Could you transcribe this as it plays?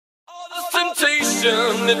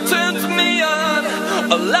temptation, it turns me on.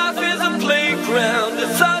 A life is a playground,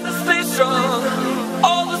 it's hard to stay strong.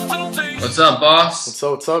 All this temptation. What's up, boss?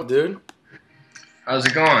 What's up, dude? How's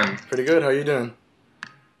it going? Pretty good. How you doing?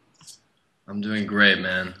 I'm doing great,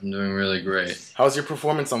 man. I'm doing really great. How was your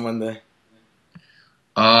performance on Monday?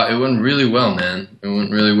 It went really well, man. It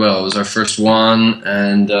went really well. It was our first one,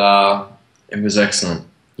 and it was excellent.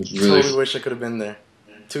 It was really Totally wish I could have been there.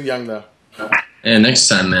 Too young, though. Yeah, next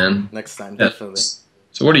time, man. Next time, definitely.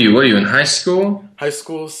 So what are you? What are you in high school? High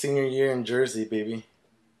school, senior year in Jersey, baby.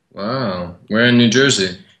 Wow. Where in New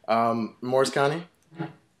Jersey? Morris County.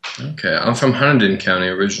 Okay, I'm from Hunterdon County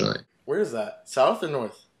originally. Where is that? South or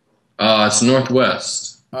north? It's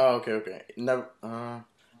northwest. Oh, okay. Never.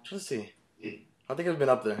 Let's see. I think I've been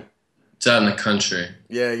up there. It's out in the country.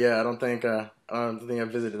 Yeah. I don't think I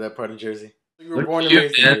visited that part of Jersey. You were Look born at and you,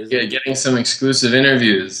 raised in man. Jersey. Yeah, getting some exclusive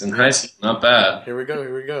interviews in high school. Not bad. Here we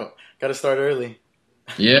go. Got to start early.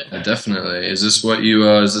 Yeah, definitely. Is this what you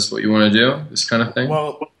want to do? This kind of thing?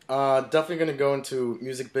 Well, definitely gonna go into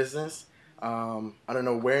music business. I don't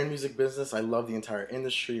know where in music business. I love the entire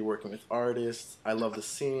industry, working with artists. I love the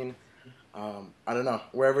scene. I don't know.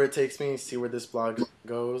 Wherever it takes me, see where this blog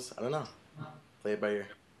goes. I don't know. Play it by ear.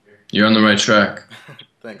 You're on the right track.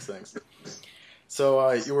 Thanks.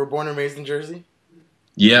 So, you were born and raised in Jersey?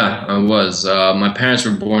 Yeah, I was. My parents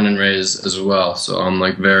were born and raised as well, so I'm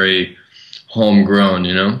like very homegrown,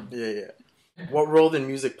 you know? Yeah. What role did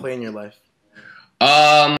music play in your life?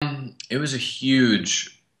 It was a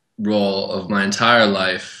huge role of my entire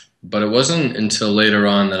life, but it wasn't until later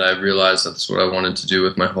on that I realized that's what I wanted to do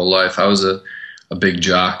with my whole life. I was a big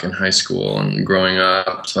jock in high school and growing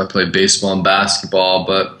up, so I played baseball and basketball,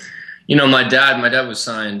 but you know, my dad was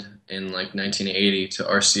signed in like 1980 to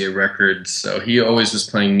RCA Records, so he always was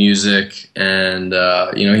playing music, and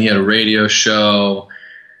you know, he had a radio show.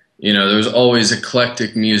 You know, there was always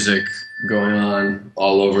eclectic music going on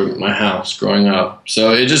all over my house growing up.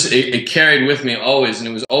 So it carried with me always, and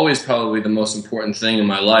it was always probably the most important thing in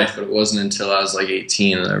my life, but it wasn't until I was like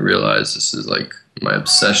 18 that I realized this is like my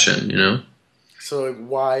obsession, you know? So, like,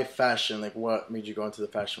 why fashion? Like, what made you go into the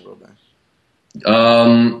fashion world then?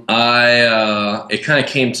 It kind of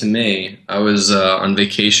came to me. I was on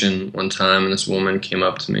vacation one time, and this woman came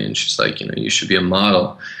up to me, and she's like, you know, you should be a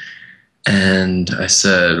model. And I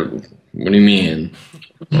said, what do you mean?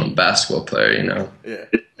 I'm a basketball player, you know? Yeah.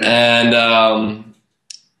 And,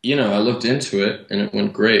 you know, I looked into it, and it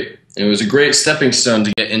went great. It was a great stepping stone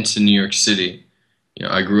to get into New York City. You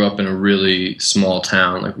know, I grew up in a really small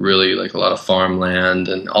town, like really like a lot of farmland.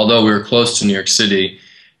 And although we were close to New York City,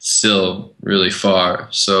 still really far.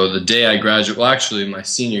 So the day I graduated, well, actually my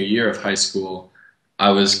senior year of high school, I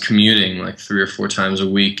was commuting like 3 or 4 times a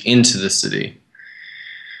week into the city.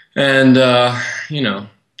 And, you know,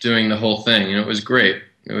 doing the whole thing. You know, it was great.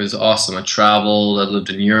 It was awesome. I traveled. I lived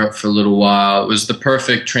in Europe for a little while. It was the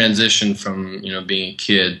perfect transition from, you know, being a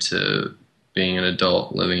kid to being an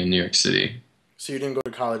adult living in New York City. So you didn't go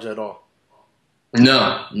to college at all?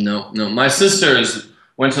 No. My sisters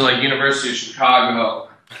went to like University of Chicago.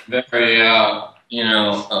 Very, you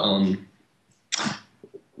know,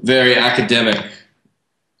 very academic.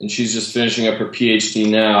 And she's just finishing up her PhD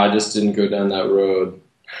now. I just didn't go down that road.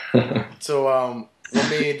 So,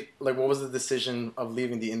 what was the decision of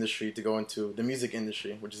leaving the industry to go into the music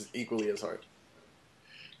industry, which is equally as hard?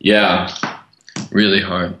 Yeah, really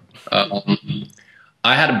hard.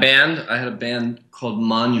 I had a band called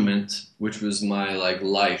Monument, which was my like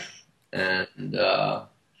life. And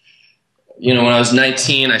you know, when I was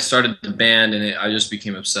 19, I started the band, and I just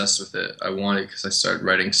became obsessed with it. I wanted, because I started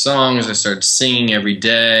writing songs, I started singing every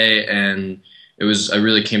day, and I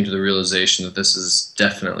really came to the realization that this is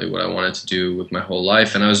definitely what I wanted to do with my whole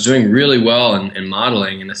life. And I was doing really well in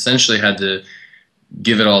modeling, and essentially had to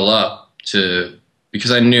give it all up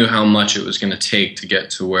because I knew how much it was going to take to get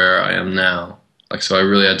to where I am now. Like, so I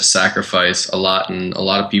really had to sacrifice a lot, and a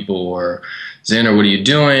lot of people were, Zander, what are you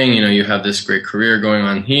doing? You know, you have this great career going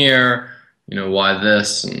on here. You know, why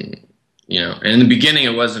this? And, you know, and in the beginning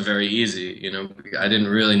it wasn't very easy. You know, I didn't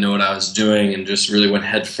really know what I was doing, and just really went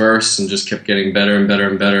head first and just kept getting better and better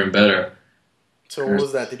and better and better. So what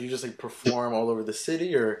was that? Did you just like perform all over the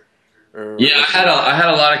city, or yeah, I had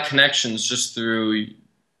a lot of connections just through,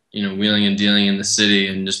 you know, wheeling and dealing in the city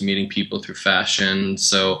and just meeting people through fashion.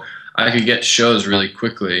 So I could get shows really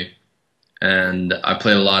quickly, and I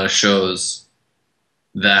played a lot of shows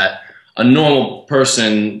that a normal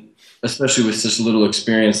person, especially with such little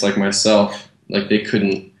experience like myself, like they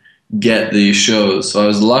couldn't get these shows. So I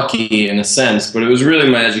was lucky in a sense, but it was really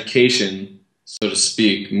my education, so to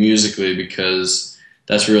speak, musically, because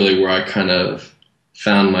that's really where I kind of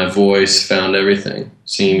found my voice, found everything,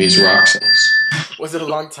 singing these rock songs. Was it a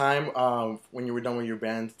long time when you were done with your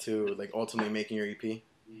band to like ultimately making your EP?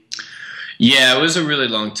 Yeah, it was a really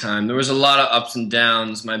long time. There was a lot of ups and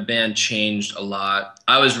downs. My band changed a lot.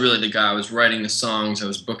 I was really the guy. I was writing the songs. I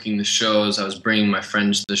was booking the shows. I was bringing my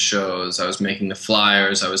friends to the shows. I was making the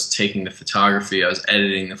flyers. I was taking the photography. I was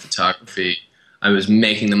editing the photography. I was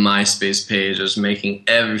making the MySpace page. I was making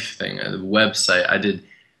everything, the website. I did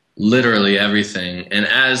literally everything. And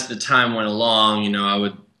as the time went along, you know, I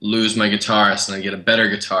would lose my guitarist and I'd get a better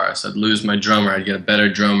guitarist. I'd lose my drummer. I'd get a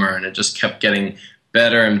better drummer. And it just kept getting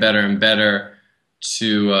better and better and better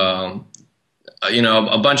to, you know,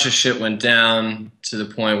 a bunch of shit went down to the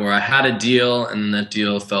point where I had a deal and that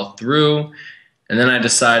deal fell through. And then I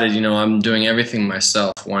decided, you know, I'm doing everything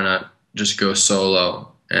myself. Why not just go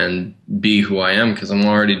solo and be who I am? Because I'm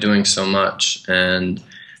already doing so much. And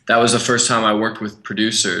that was the first time I worked with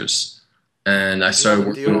producers. And I started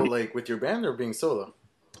working. Deal like with your band or being solo?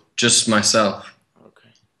 Just myself.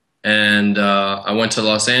 And I went to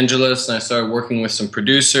Los Angeles and I started working with some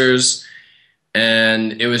producers,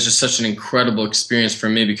 and it was just such an incredible experience for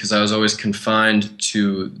me because I was always confined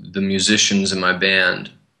to the musicians in my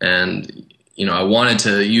band. And you know, I wanted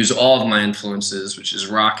to use all of my influences, which is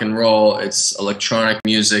rock and roll, it's electronic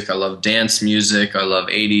music, I love dance music, I love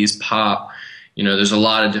 80s pop. You know, there's a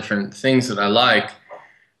lot of different things that I like,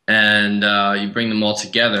 and you bring them all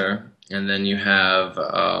together, and then you have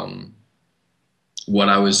what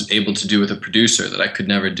I was able to do with a producer that I could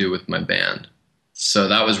never do with my band. So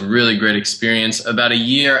that was a really great experience. About a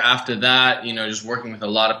year after that, you know, just working with a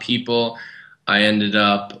lot of people, I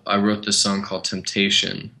wrote this song called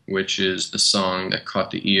Temptation, which is the song that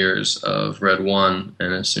caught the ears of RedOne,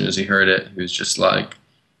 and as soon as he heard it, he was just like,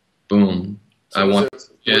 boom. So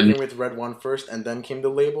was it working with RedOne first and then came the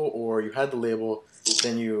label, or you had the label,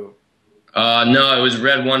 then you... No, it was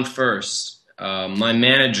RedOne first. My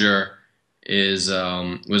manager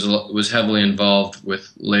was heavily involved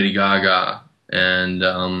with Lady Gaga,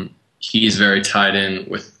 and he's very tied in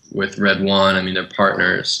with RedOne. I mean, they're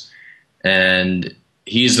partners, and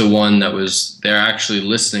he's the one that was there actually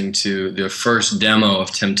listening to their first demo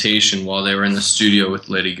of Temptation while they were in the studio with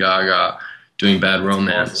Lady Gaga doing Bad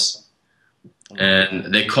Romance.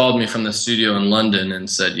 And they called me from the studio in London and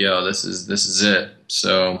said, "Yo, this is it."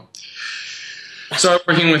 So started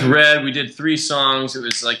working with Red. We did 3 songs. It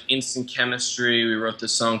was like instant chemistry. We wrote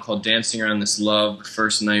this song called Dancing Around This Love the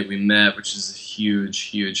first night we met, which is a huge,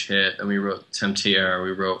 huge hit. And we wrote Temptation,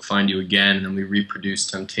 we wrote Find You Again, and then we reproduced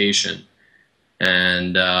Temptation.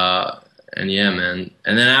 And yeah, man.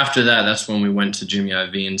 And then after that, that's when we went to Jimmy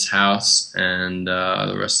Iovine's house, and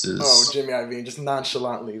the rest is... Oh, Jimmy Iovine, just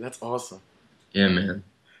nonchalantly. That's awesome. Yeah, man.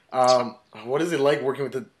 What is it like working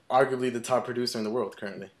with arguably the top producer in the world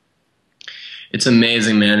currently? It's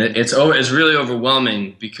amazing, man. It's really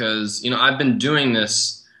overwhelming because, you know, I've been doing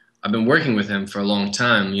this. I've been working with him for a long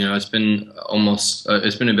time. You know, it's been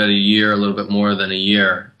it's been about a year, a little bit more than a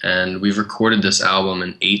year, and we've recorded this album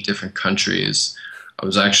in 8 different countries. I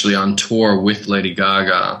was actually on tour with Lady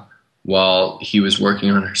Gaga while he was working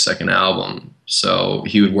on her second album. So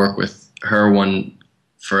he would work with her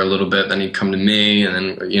for a little bit, then he'd come to me, and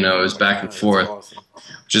then, you know, it was back and forth. Awesome.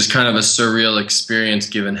 Which is kind of a surreal experience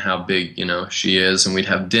given how big, you know, she is. And we'd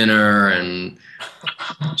have dinner, and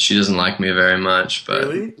she doesn't like me very much. But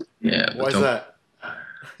really? Yeah. Why is that?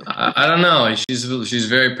 I don't know. She's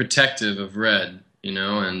very protective of Red, you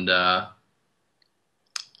know, and yeah,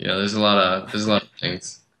 there's a lot of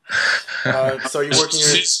things. So you're working.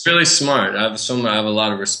 She's really smart. I have a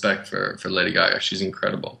lot of respect for Lady Gaga. She's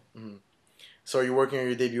incredible. Mm-hmm. So are you working on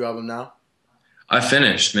your debut album now? I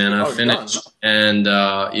finished, man. I finished, and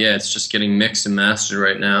yeah, it's just getting mixed and mastered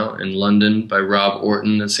right now in London by Rob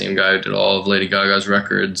Orton, the same guy who did all of Lady Gaga's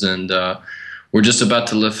records, and we're just about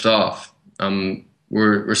to lift off.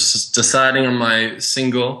 We're deciding on my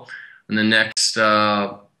single in the next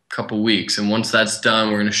couple weeks, and once that's done,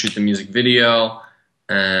 we're going to shoot the music video,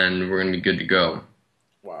 and we're going to be good to go.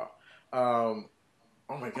 Wow. Oh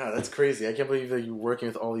my God, that's crazy! I can't believe that you're working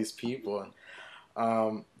with all these people.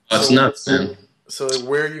 That's nuts, man. So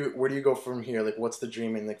where do you go from here? Like, what's the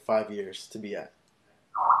dream in like 5 years to be at?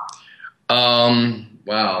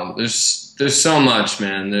 Wow, there's so much,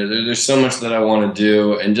 man. There's so much that I want to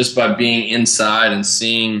do, and just by being inside and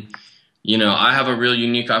seeing, you know, I have a real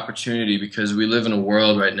unique opportunity because we live in a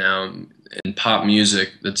world right now in pop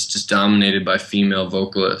music that's just dominated by female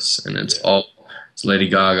vocalists, and it's Lady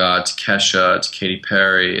Gaga, it's Kesha, it's Katy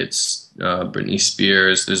Perry, it's Britney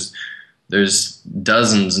Spears. there's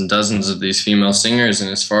dozens and dozens of these female singers, and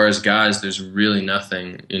as far as guys, there's really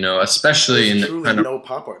nothing, you know, especially there's in the truly kind of, no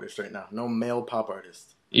pop artist right now, no male pop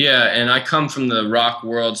artist. yeah, and I come from the rock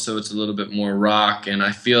world, so it's a little bit more rock, and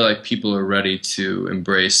I feel like people are ready to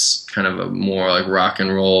embrace kind of a more like rock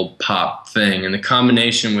and roll pop thing, and the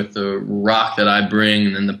combination with the rock that I bring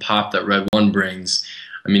and then the pop that RedOne brings,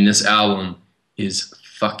 I mean, this album is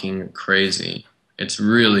fucking crazy. It's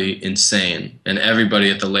really insane, and everybody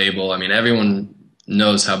at the label, I mean, everyone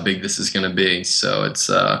knows how big this is going to be, so it's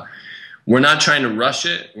we're not trying to rush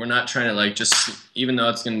it. We're not trying to like just, even though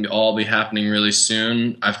it's going to all be happening really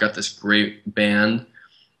soon, I've got this great band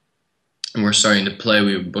and we're starting to play.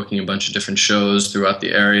 We were booking a bunch of different shows throughout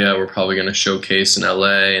the area. We're probably going to showcase in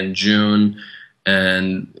LA in June,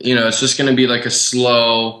 and you know, it's just going to be like a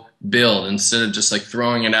slow build instead of just like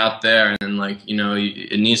throwing it out there, and then like, you know,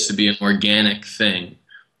 it needs to be an organic thing,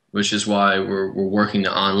 which is why we're working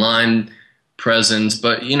the online presence.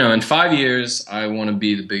 But you know, in 5 years I want to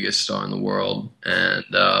be the biggest star in the world, and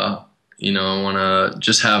you know, I want to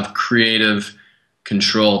just have creative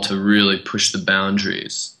control to really push the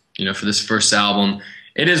boundaries. You know, for this first album,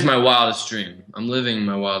 it is my wildest dream. I'm living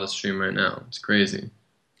my wildest dream right now. It's crazy.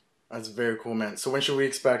 That's very cool, man. So when should we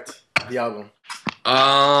expect the album?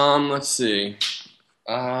 Let's see.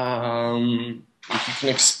 You can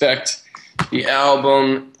expect the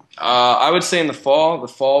album, I would say in the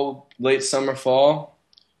fall, late summer, fall,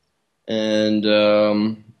 and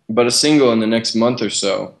but a single in the next month or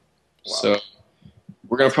so. Wow. So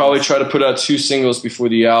we're gonna probably try to put out 2 singles before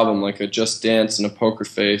the album, like a Just Dance and a Poker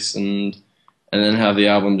Face, and then have the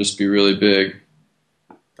album just be really big.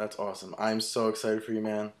 That's awesome. I'm so excited for you,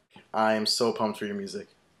 man. I am so pumped for your music.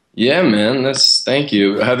 Yeah, man. Thank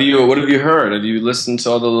you. What have you heard? Have you listened to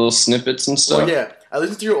all the little snippets and stuff? Well, yeah, I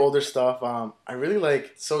listened to your older stuff. I really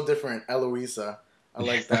like So Different, Eloisa. I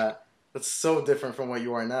like that. That's so different from what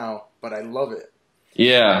you are now, but I love it.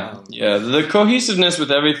 Yeah, yeah. The cohesiveness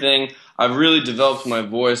with everything. I've really developed my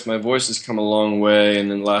voice. My voice has come a long way in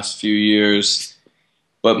the last few years.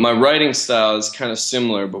 But my writing style is kind of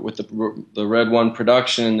similar, but with the RedOne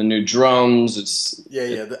production and the new drums, it's...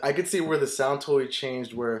 Yeah. I could see where the sound totally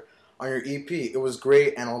changed, where on your EP, it was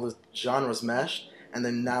great and all the genres meshed, and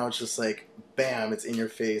then now it's just like, bam, it's in your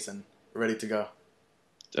face and ready to go.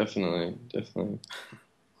 Definitely.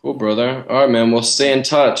 Cool, brother. All right, man, we'll stay in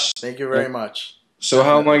touch. Thank you very much. So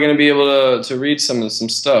how am I going to be able to read some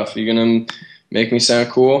stuff? Are you going to make me sound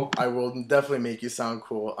cool? I will definitely make you sound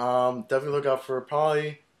cool. Definitely look out for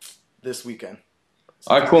probably this weekend.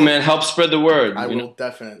 All right, cool, man. Help spread the word. I will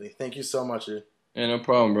definitely. Thank you so much, dude. Yeah, no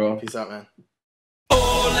problem, bro. Peace out, man.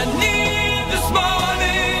 All I need this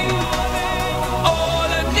morning